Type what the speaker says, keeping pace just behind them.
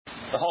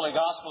The Holy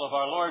Gospel of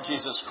our Lord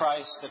Jesus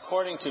Christ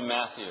according to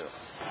Matthew.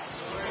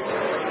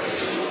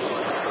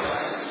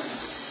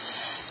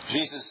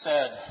 Jesus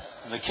said,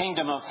 "The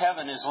kingdom of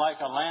heaven is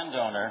like a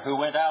landowner who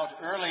went out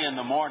early in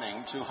the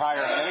morning to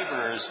hire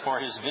laborers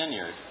for his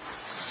vineyard.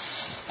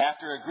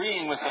 After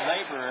agreeing with the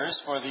laborers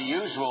for the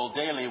usual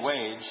daily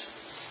wage,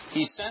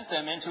 he sent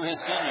them into his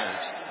vineyard.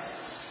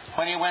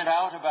 When he went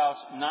out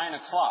about 9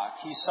 o'clock,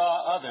 he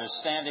saw others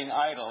standing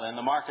idle in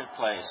the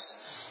marketplace,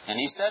 and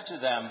he said to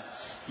them,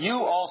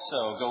 'You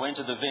also go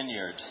into the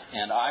vineyard,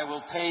 and I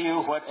will pay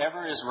you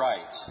whatever is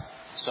right.'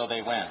 So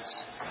they went.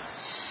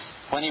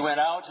 When he went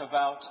out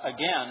about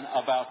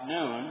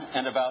noon,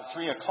 and about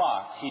 3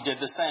 o'clock, he did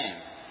the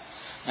same.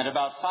 And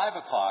about 5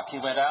 o'clock he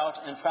went out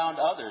and found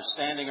others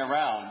standing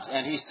around,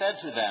 and he said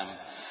to them,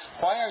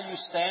 'Why are you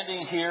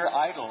standing here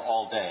idle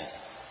all day?'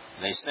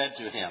 They said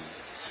to him,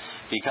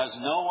 'Because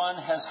no one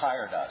has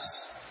hired us.'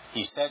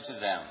 He said to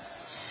them,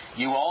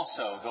 'You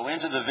also go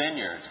into the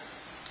vineyard.'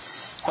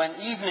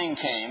 When evening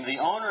came, the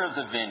owner of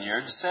the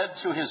vineyard said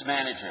to his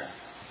manager,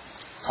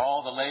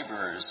 'Call the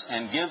laborers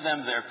and give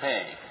them their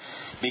pay,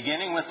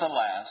 beginning with the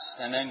last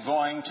and then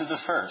going to the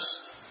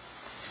first.'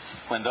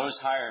 When those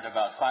hired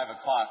about 5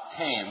 o'clock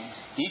came,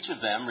 each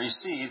of them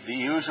received the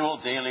usual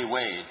daily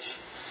wage.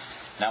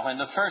 Now when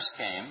the first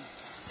came,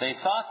 they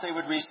thought they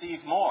would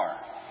receive more,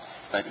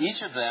 but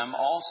each of them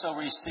also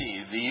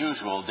received the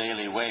usual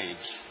daily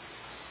wage.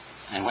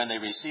 And when they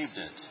received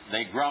it,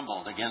 they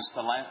grumbled against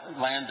the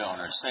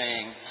landowner,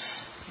 saying,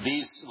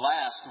 'These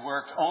last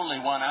worked only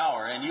 1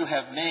 hour, and you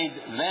have made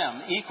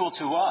them equal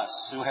to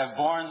us, who have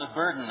borne the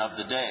burden of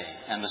the day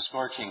and the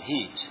scorching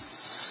heat.'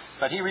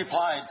 But he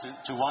replied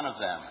to one of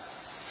them,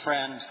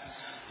 'Friend,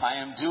 I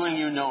am doing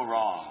you no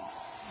wrong.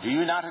 Do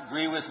you not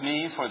agree with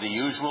me for the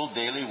usual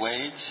daily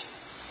wage?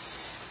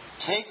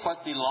 Take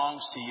what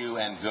belongs to you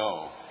and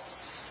go.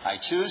 I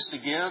choose to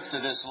give to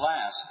this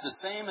last the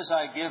same as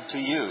I give to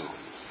you.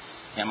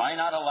 Am I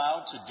not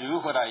allowed to do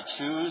what I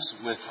choose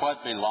with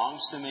what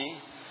belongs to me?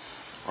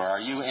 Or are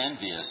you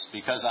envious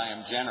because I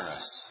am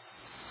generous?'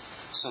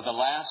 So the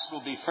last will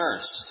be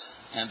first,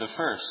 and the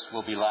first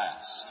will be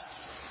last."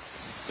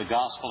 The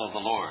Gospel of the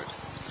Lord.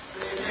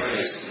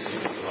 Praise to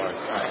you, Lord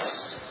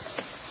Christ.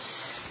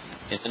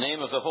 In the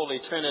name of the Holy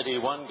Trinity,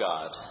 one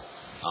God.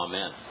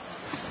 Amen.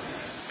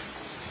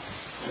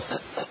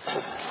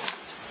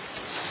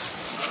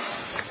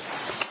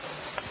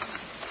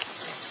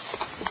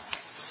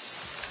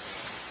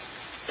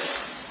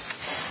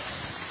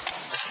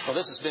 Well,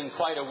 this has been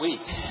quite a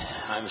week.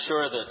 I'm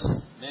sure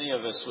that many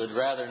of us would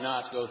rather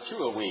not go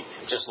through a week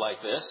just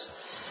like this.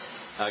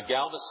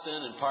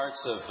 Galveston and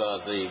parts of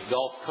the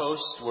Gulf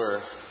Coast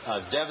were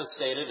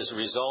devastated as a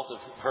result of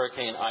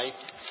Hurricane Ike.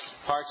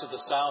 Parts of the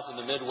South and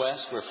the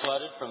Midwest were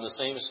flooded from the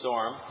same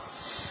storm.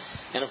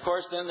 And of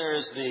course, then there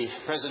is the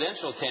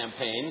presidential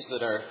campaigns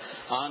that are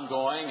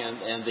ongoing,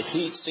 and the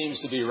heat seems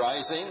to be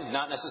rising,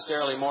 not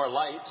necessarily more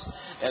light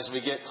as we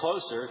get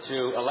closer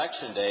to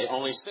Election Day,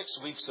 only 6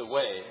 weeks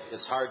away.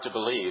 It's hard to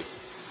believe.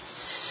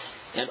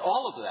 And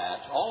all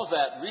of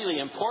that really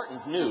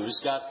important news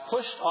got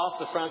pushed off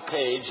the front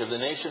page of the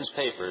nation's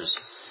papers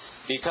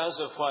because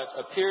of what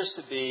appears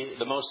to be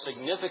the most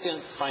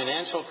significant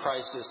financial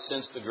crisis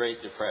since the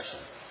Great Depression.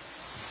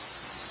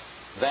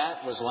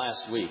 That was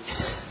last week.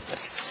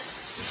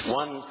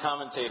 One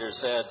commentator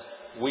said,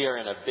 "We are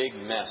in a big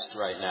mess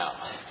right now."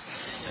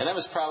 And that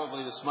was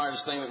probably the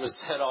smartest thing that was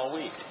said all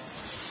week.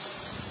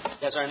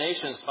 As our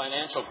nation's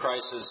financial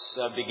crisis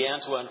began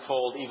to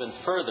unfold even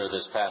further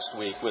this past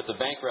week with the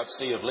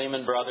bankruptcy of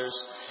Lehman Brothers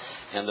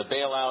and the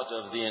bailout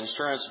of the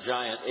insurance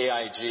giant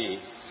AIG,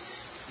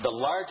 the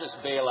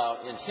largest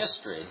bailout in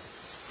history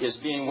is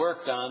being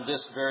worked on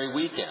this very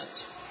weekend.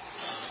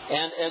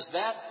 And as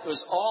that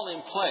was all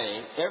in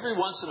play, every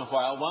once in a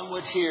while one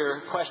would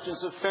hear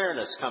questions of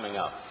fairness coming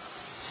up.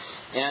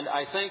 And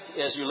I think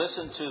as you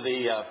listen to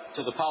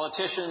the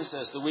politicians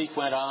as the week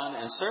went on,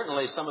 and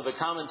certainly some of the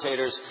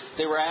commentators,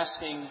 they were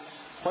asking,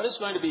 what is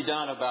going to be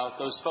done about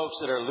those folks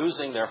that are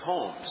losing their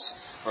homes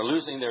or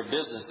losing their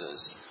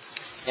businesses?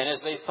 And as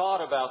they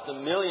thought about the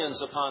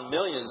millions upon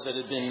millions that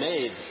had been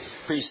made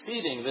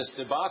preceding this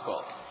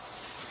debacle,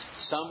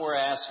 some were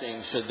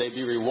asking, should they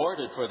be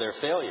rewarded for their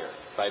failure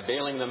by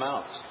bailing them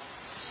out?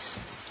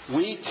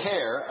 We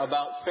care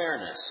about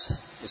fairness.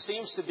 It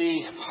seems to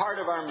be part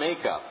of our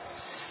makeup.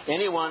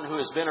 Anyone who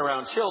has been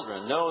around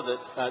children know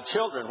that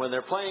children, when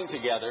they're playing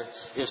together,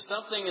 if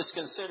something is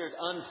considered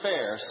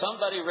unfair,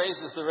 somebody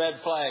raises the red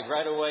flag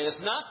right away. "It's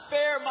not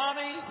fair,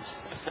 Mommy."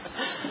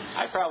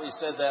 I probably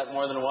said that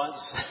more than once.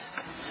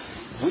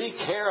 We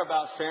care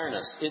about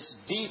fairness. It's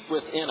deep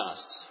within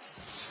us.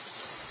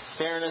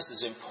 Fairness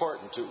is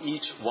important to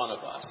each one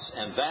of us,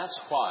 and that's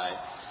why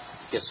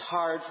it's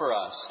hard for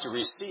us to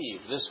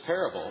receive this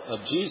parable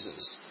of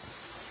Jesus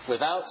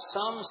without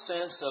some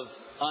sense of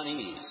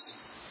unease.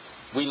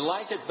 We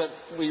like it, but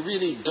we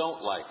really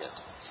don't like it.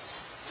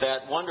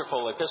 That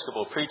wonderful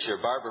Episcopal preacher,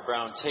 Barbara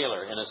Brown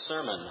Taylor, in a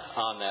sermon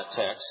on that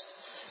text,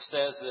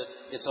 says that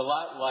it's a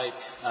lot like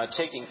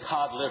taking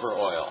cod liver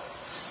oil.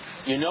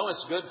 You know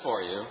it's good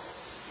for you,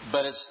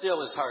 but it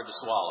still is hard to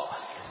swallow.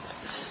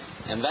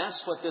 And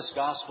that's what this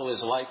gospel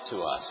is like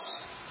to us.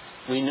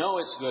 We know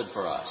it's good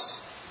for us,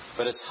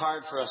 but it's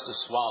hard for us to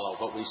swallow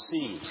what we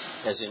see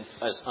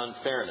as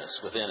unfairness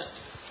within it.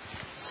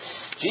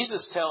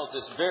 Jesus tells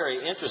this very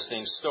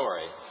interesting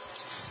story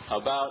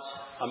about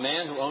a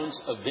man who owns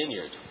a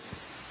vineyard.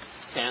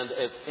 And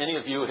if any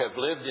of you have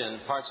lived in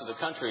parts of the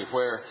country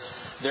where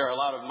there are a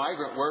lot of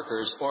migrant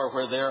workers or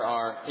where there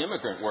are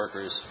immigrant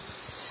workers,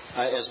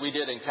 as we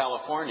did in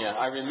California,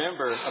 I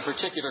remember a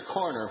particular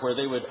corner where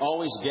they would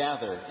always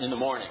gather in the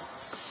morning.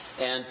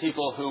 And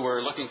people who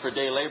were looking for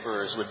day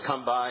laborers would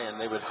come by and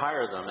they would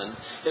hire them. And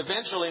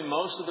eventually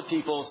most of the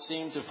people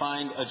seemed to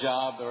find a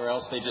job, or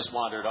else they just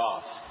wandered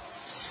off.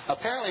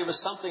 Apparently it was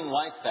something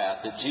like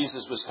that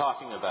Jesus was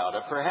talking about,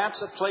 or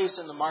perhaps a place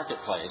in the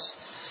marketplace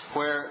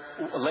where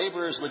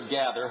laborers would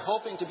gather,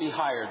 hoping to be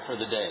hired for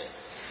the day.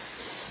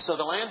 So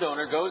the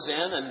landowner goes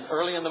in and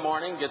early in the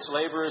morning gets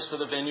laborers for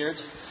the vineyard,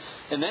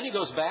 and then he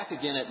goes back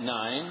again at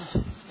 9,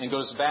 and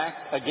goes back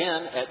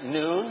again at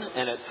noon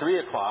and at 3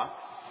 o'clock,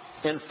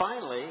 and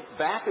finally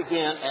back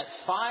again at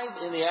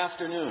 5 in the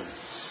afternoon,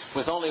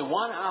 with only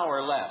 1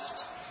 hour left.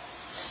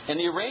 And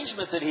the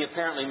arrangement that he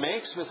apparently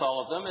makes with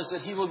all of them is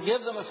that he will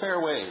give them a fair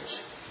wage.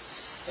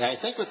 And I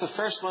think with the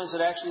first ones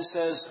it actually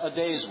says a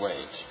day's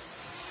wage.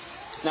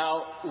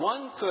 Now,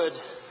 one could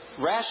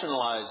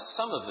rationalize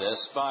some of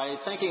this by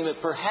thinking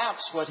that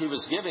perhaps what he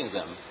was giving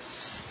them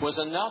was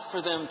enough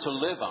for them to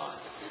live on.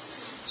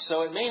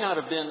 So it may not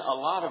have been a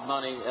lot of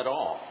money at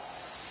all.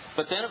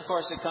 But then, of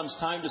course, it comes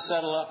time to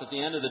settle up at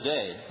the end of the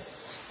day.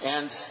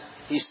 And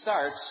he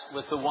starts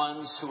with the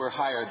ones who were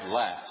hired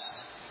last.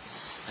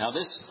 Now,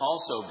 this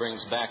also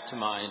brings back to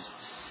mind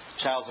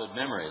childhood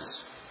memories.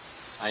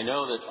 I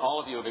know that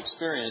all of you have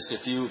experienced,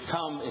 if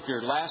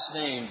your last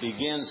name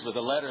begins with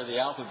a letter of the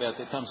alphabet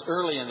that comes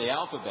early in the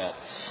alphabet,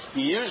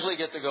 you usually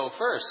get to go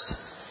first.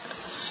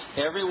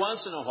 Every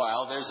once in a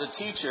while, there's a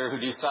teacher who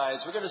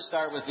decides we're going to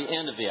start with the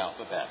end of the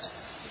alphabet.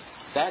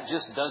 That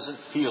just doesn't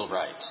feel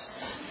right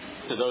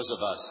to those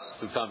of us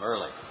who come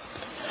early.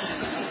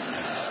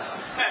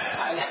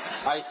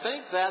 I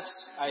think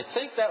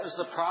that was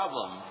the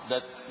problem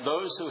that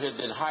those who had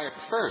been hired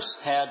first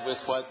had with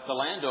what the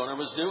landowner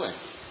was doing.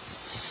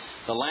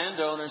 The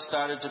landowner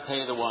started to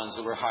pay the ones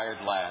that were hired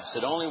last.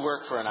 It only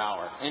worked for an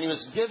hour. And he was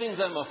giving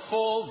them a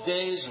full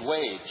day's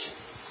wage.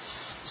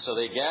 So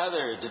they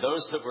gathered,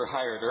 those that were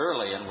hired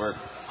early, and were,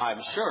 I'm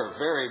sure,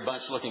 very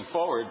much looking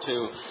forward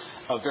to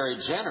a very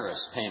generous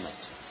payment.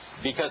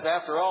 Because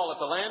after all, if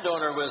the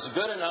landowner was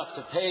good enough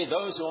to pay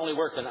those who only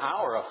worked an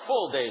hour a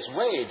full day's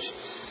wage,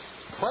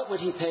 what would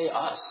he pay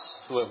us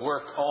who have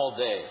worked all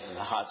day in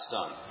the hot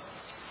sun?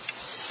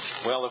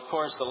 Well, of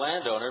course, the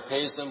landowner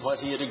pays them what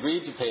he had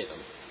agreed to pay them,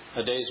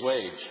 a day's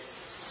wage.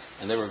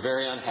 And they were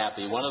very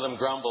unhappy. One of them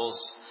grumbles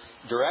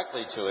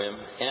directly to him,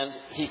 and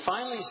he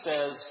finally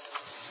says,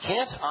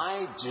 "Can't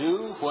I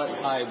do what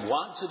I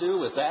want to do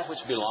with that which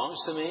belongs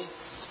to me?"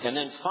 And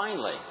then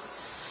finally,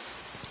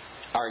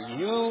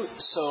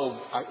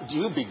 do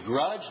you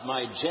begrudge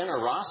my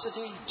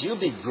generosity? Do you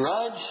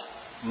begrudge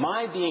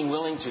my being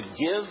willing to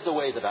give the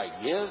way that I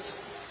give?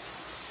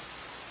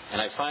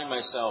 And I find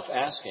myself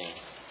asking,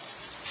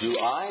 do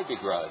I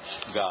begrudge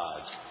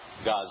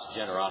God's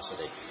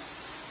generosity?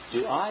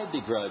 Do I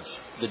begrudge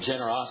the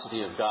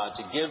generosity of God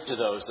to give to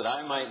those that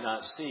I might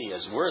not see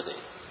as worthy?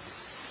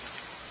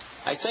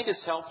 I think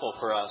it's helpful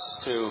for us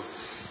to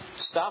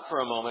stop for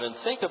a moment and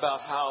think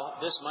about how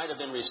this might have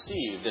been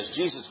received as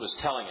Jesus was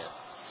telling it.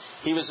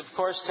 He was, of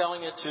course,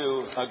 telling it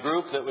to a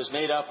group that was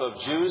made up of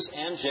Jews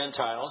and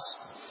Gentiles.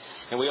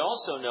 And we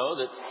also know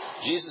that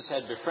Jesus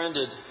had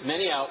befriended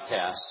many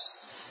outcasts,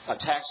 a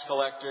tax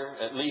collector,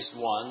 at least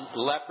one,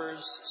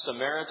 lepers,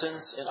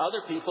 Samaritans, and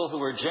other people who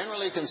were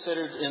generally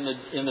considered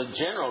in the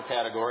general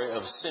category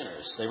of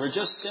sinners. They were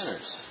just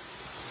sinners.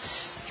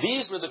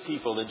 These were the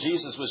people that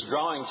Jesus was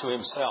drawing to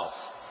himself,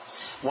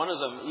 one of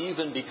them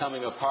even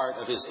becoming a part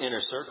of his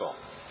inner circle.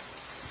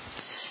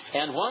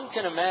 And one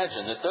can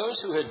imagine that those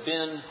who had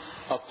been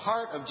a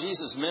part of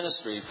Jesus'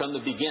 ministry from the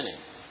beginning,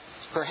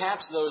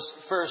 perhaps those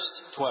first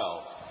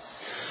 12,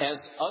 as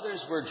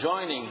others were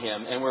joining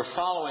him and were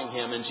following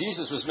him, and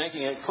Jesus was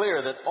making it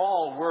clear that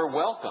all were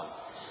welcome.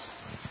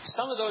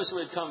 Some of those who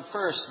had come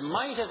first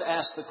might have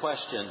asked the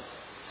question,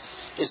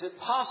 is it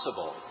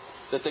possible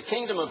that the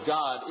kingdom of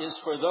God is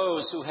for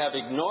those who have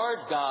ignored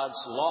God's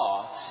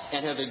law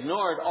and have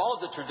ignored all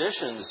the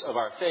traditions of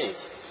our faith?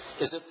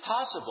 Is it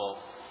possible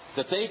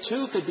that they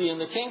too could be in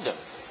the kingdom?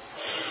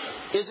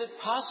 Is it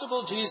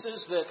possible,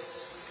 Jesus, that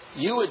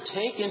you would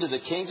take into the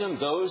kingdom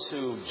those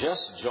who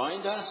just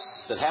joined us,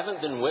 that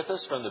haven't been with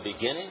us from the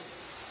beginning?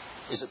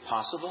 Is it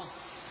possible?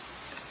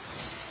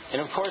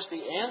 And of course,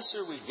 the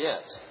answer we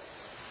get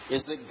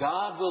is that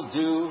God will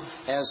do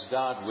as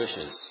God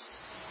wishes.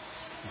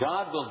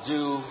 God will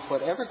do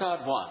whatever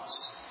God wants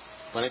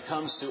when it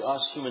comes to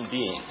us human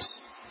beings.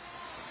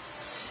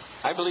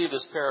 I believe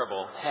this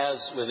parable has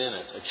within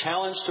it a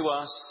challenge to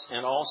us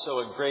and also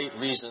a great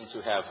reason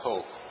to have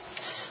hope.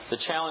 The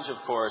challenge, of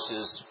course,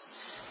 is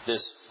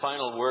this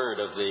final word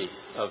of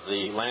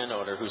the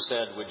landowner who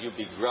said, "Would you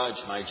begrudge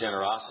my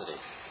generosity?"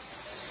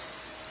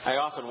 I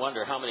often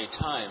wonder how many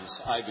times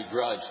I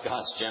begrudge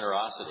God's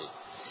generosity.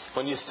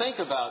 When you think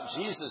about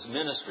Jesus'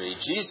 ministry,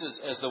 Jesus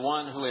as the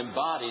one who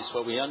embodies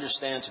what we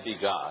understand to be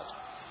God,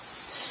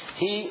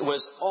 He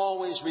was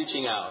always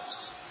reaching out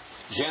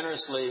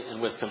generously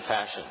and with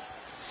compassion.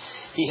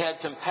 He had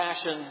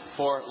compassion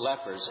for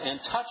lepers and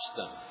touched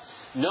them,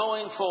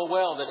 knowing full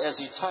well that as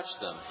He touched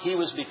them, He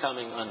was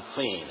becoming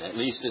unclean, at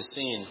least as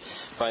seen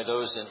by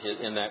those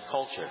in that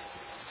culture.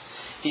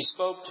 He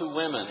spoke to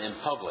women in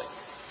public.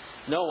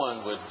 No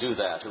one would do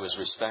that who was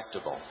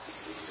respectable.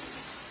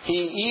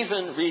 He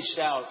even reached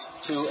out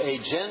to a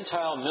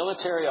Gentile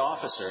military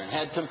officer and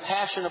had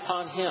compassion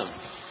upon him.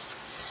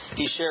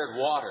 He shared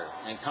water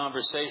and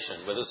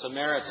conversation with a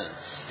Samaritan,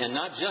 and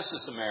not just a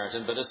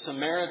Samaritan, but a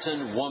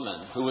Samaritan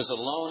woman who was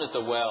alone at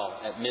the well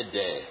at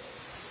midday.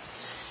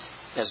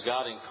 As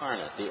God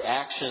incarnate, the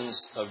actions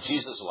of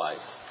Jesus'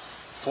 life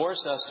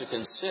force us to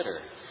consider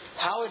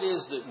how it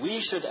is that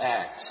we should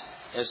act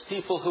as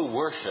people who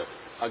worship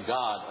a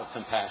God of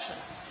compassion.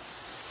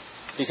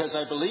 Because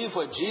I believe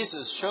what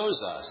Jesus shows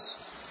us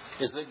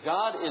is that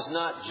God is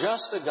not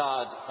just a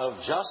God of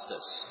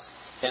justice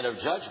and of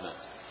judgment,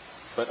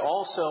 but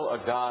also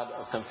a God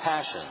of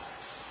compassion,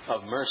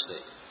 of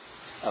mercy,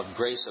 of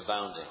grace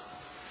abounding.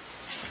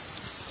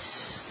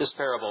 This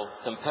parable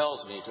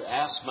compels me to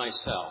ask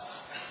myself,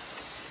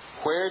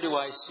 where do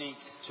I seek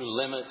to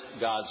limit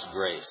God's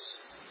grace?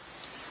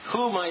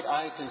 Who might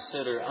I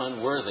consider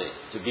unworthy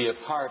to be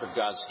a part of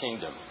God's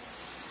kingdom?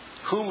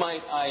 Who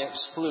might I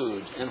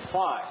exclude and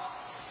why?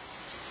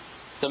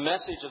 The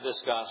message of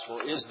this gospel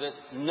is that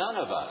none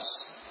of us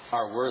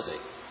are worthy,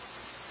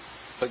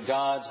 but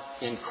God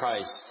in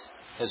Christ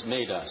has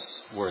made us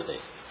worthy.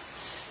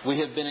 We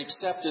have been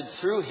accepted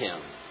through Him,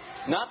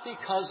 not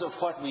because of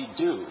what we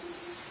do,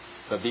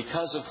 but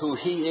because of who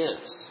He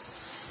is,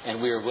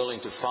 and we are willing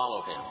to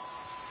follow Him.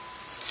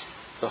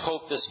 The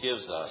hope this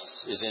gives us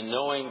is in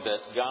knowing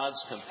that God's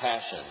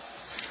compassion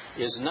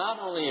is not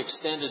only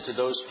extended to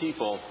those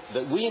people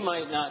that we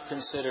might not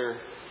consider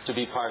to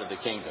be part of the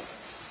kingdom,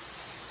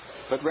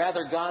 but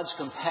rather God's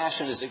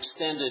compassion is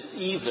extended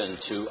even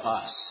to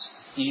us,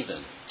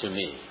 even to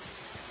me.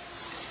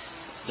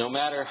 No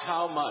matter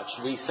how much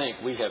we think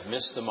we have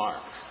missed the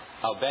mark,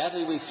 how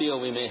badly we feel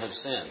we may have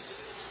sinned,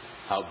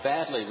 how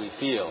badly we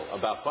feel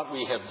about what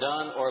we have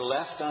done or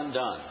left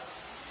undone,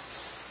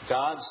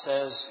 God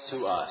says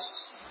to us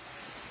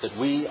that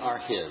we are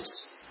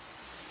His,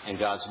 and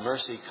God's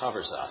mercy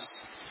covers us.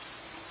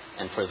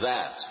 And for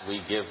that,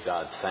 we give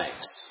God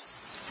thanks.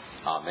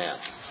 Amen.